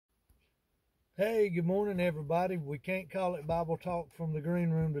Hey, good morning, everybody. We can't call it Bible Talk from the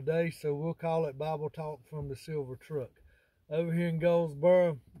green room today, so we'll call it Bible Talk from the silver truck. Over here in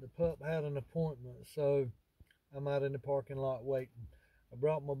Goldsboro, the pup had an appointment, so I'm out in the parking lot waiting. I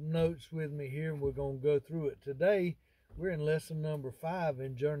brought my notes with me here, and we're going to go through it. Today, we're in lesson number 5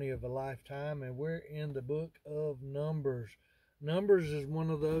 in Journey of a Lifetime, and we're in the book of Numbers. Numbers is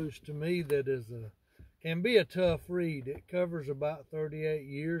one of those, to me, that can be a tough read. It covers about 38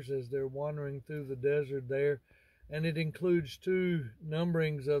 years as they're wandering through the desert there, and it includes 2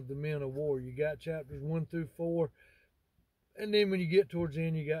 numberings of the men of war. You got chapters 1 through 4, and then when you get towards the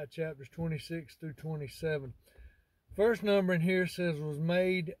end, you got chapters 26 through 27. First numbering here says was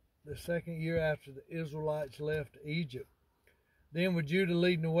made the second year after the Israelites left Egypt. Then with Judah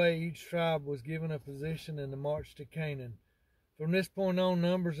leading the way, each tribe was given a position in the march to Canaan. From this point on,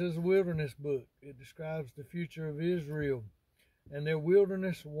 Numbers is a wilderness book. It describes the future of Israel and their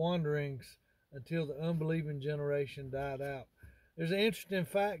wilderness wanderings until the unbelieving generation died out. There's an interesting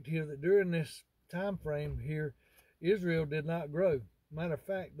fact here that during this time frame here, Israel did not grow. Matter of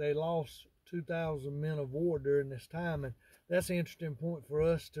fact, they lost 2,000 men of war during this time, and that's an interesting point for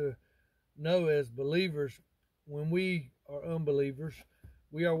us to know as believers. When we are unbelievers,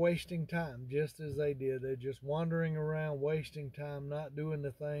 we are wasting time just as they did. They're just wandering around, wasting time, not doing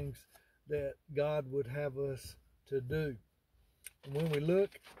the things that God would have us to do. And when we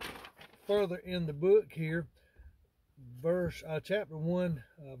look further in the book here, chapter 1,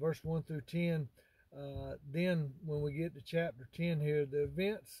 verse 1 through 10, then when we get to chapter 10 here, the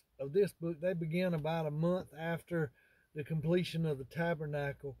events of this book, they begin about a month after the completion of the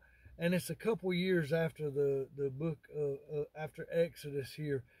tabernacle. And it's a couple years after the book, after Exodus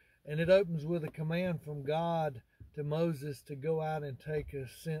here. And it opens with a command from God to Moses to go out and take a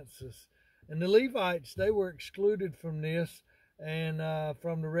census. And the Levites, they were excluded from this and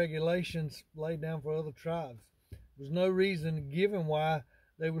from the regulations laid down for other tribes. There was no reason given why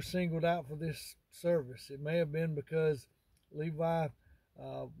they were singled out for this service. It may have been because Levi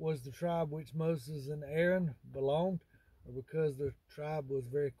was the tribe which Moses and Aaron belonged, or because the tribe was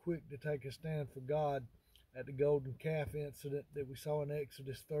very quick to take a stand for God at the golden calf incident that we saw in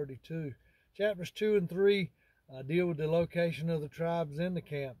Exodus 32. Chapters 2 and 3 deal with the location of the tribes in the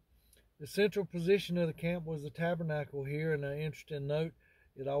camp. The central position of the camp was the tabernacle here, and an interesting note,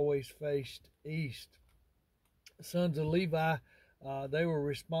 it always faced east. The sons of Levi, they were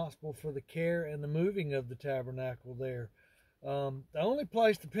responsible for the care and the moving of the tabernacle there. The only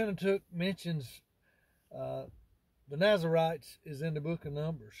place the Pentateuch mentions the Nazarites is in the book of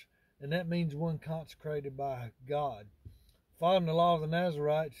Numbers, and that means one consecrated by God. Following the law of the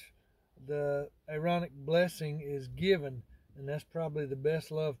Nazarites, the Aaronic blessing is given, and that's probably the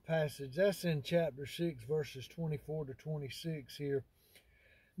best loved passage. That's in chapter 6, verses 24 to 26 here.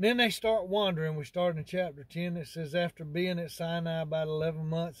 And then they start wandering. We start in chapter 10. It says, after being at Sinai about 11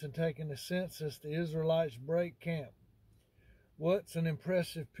 months and taking the census, the Israelites break camp. What's an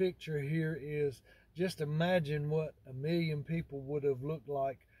impressive picture here is just imagine what 1 million people would have looked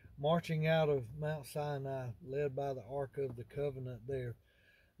like marching out of Mount Sinai, led by the Ark of the Covenant there.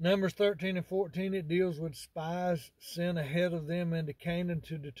 Numbers 13 and 14, it deals with spies sent ahead of them into Canaan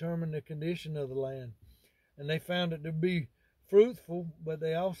to determine the condition of the land. And they found it to be fruitful, but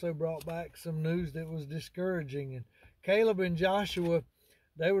they also brought back some news that was discouraging. And Caleb and Joshua,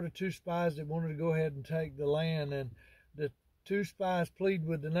 they were the 2 spies that wanted to go ahead and take the land. And the 2 spies plead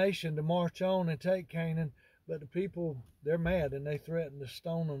with the nation to march on and take Canaan, but the people, they're mad, and they threaten to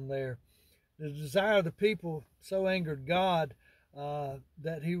stone them there. The desire of the people so angered God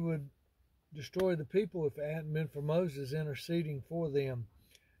that he would destroy the people if it hadn't been for Moses interceding for them.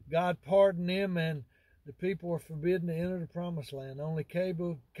 God pardoned them, and the people were forbidden to enter the promised land. Only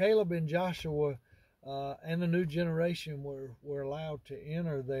Caleb and Joshua and the new generation were allowed to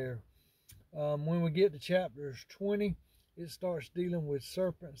enter there. When we get to chapters 20, it starts dealing with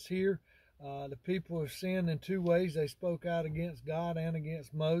serpents here. The people have sinned in 2 ways. They spoke out against God and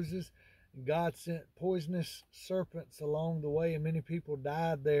against Moses. And God sent poisonous serpents along the way, and many people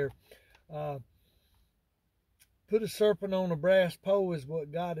died there. Put a serpent on a brass pole is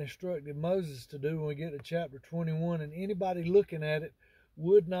what God instructed Moses to do when we get to chapter 21. And anybody looking at it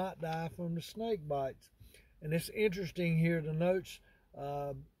would not die from the snake bites. And it's interesting here, the notes,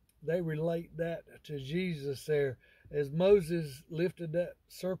 they relate that to Jesus there. As Moses lifted that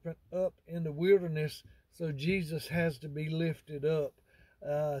serpent up in the wilderness, so Jesus has to be lifted up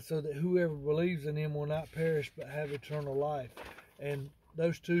so that whoever believes in him will not perish but have eternal life. And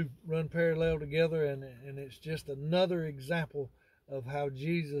those two run parallel together, and it's just another example of how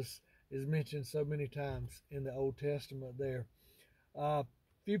Jesus is mentioned so many times in the Old Testament there.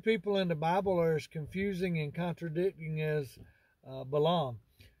 Few people in the Bible are as confusing and contradicting as Balaam.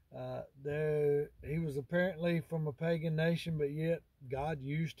 He was apparently from a pagan nation, but yet God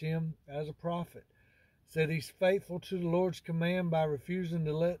used him as a prophet. Said he's faithful to the Lord's command by refusing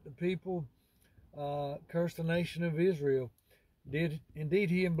to let the people curse the nation of Israel.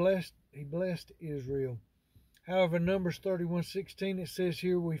 Indeed he blessed Israel. However, Numbers 31:16, it says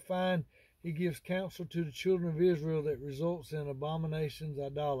here we find he gives counsel to the children of Israel that results in abominations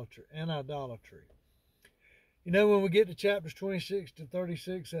and idolatry. You know, when we get to chapters 26 to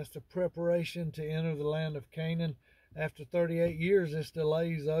 36, that's the preparation to enter the land of Canaan. After 38 years, this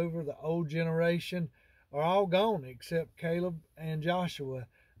delay is over. The old generation are all gone except Caleb and Joshua.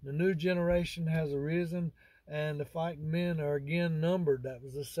 The new generation has arisen, and the fighting men are again numbered. That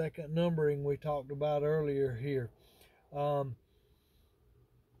was the second numbering we talked about earlier here.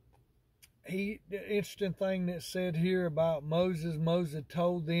 The interesting thing that's said here about Moses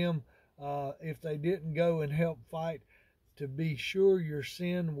told them if they didn't go and help fight, to be sure your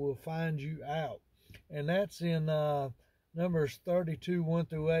sin will find you out. And that's in Numbers 32, 1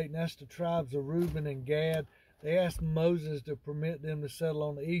 through 8, and that's the tribes of Reuben and Gad. They asked Moses to permit them to settle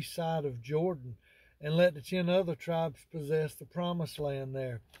on the east side of Jordan and let the 10 other tribes possess the promised land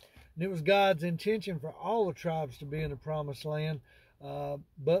there. And it was God's intention for all the tribes to be in the promised land,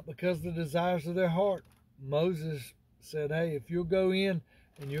 but because of the desires of their heart, Moses said, hey, if you'll go in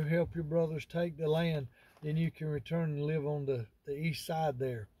and you'll help your brothers take the land, then you can return and live on the east side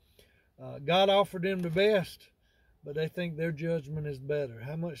there. God offered them the best, but they think their judgment is better.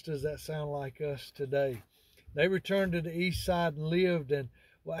 How much does that sound like us today? They returned to the east side and lived, and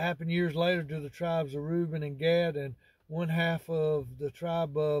what happened years later to the tribes of Reuben and Gad and one half of the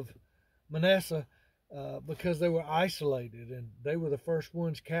tribe of Manasseh, because they were isolated, and they were the first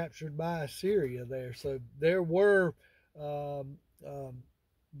ones captured by Assyria there. So there were,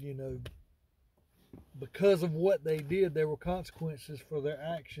 because of what they did, there were consequences for their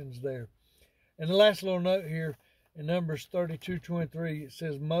actions there. And the last little note here in Numbers 32:23, it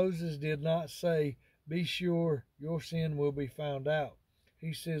says, Moses did not say, be sure your sin will be found out.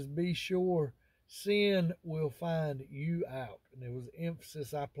 He says, be sure sin will find you out. And there was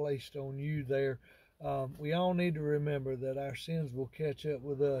emphasis I placed on you there. We all need to remember that our sins will catch up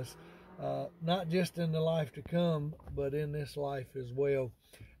with us, not just in the life to come, but in this life as well.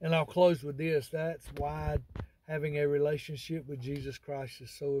 And I'll close with this. That's why having a relationship with Jesus Christ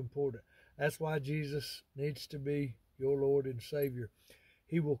is so important. That's why Jesus needs to be your Lord and Savior.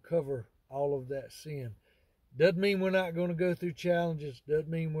 He will cover all of that sin. Doesn't mean we're not going to go through challenges. Doesn't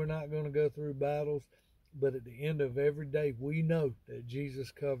mean we're not going to go through battles. But at the end of every day, we know that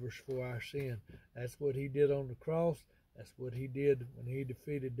Jesus covers for our sin. That's what he did on the cross. That's what he did when he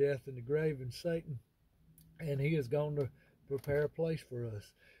defeated death and the grave and Satan. And he is going to prepare a place for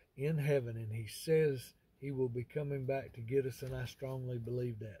us in heaven. And he says he will be coming back to get us, and I strongly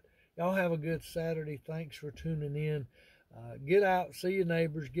believe that. Y'all have a good Saturday. Thanks for tuning in. Get out, see your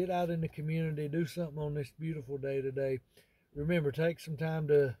neighbors, get out in the community, do something on this beautiful day today. Remember, take some time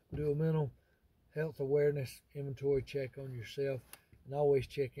to do a mental health awareness inventory check on yourself, and always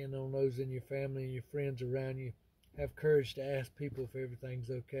check in on those in your family and your friends around you. Have courage to ask people if everything's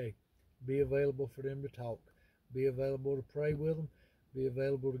okay. Be available for them to talk. Be available to pray with them. Be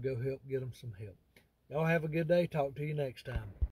available to go help get them some help. Y'all have a good day. Talk to you next time.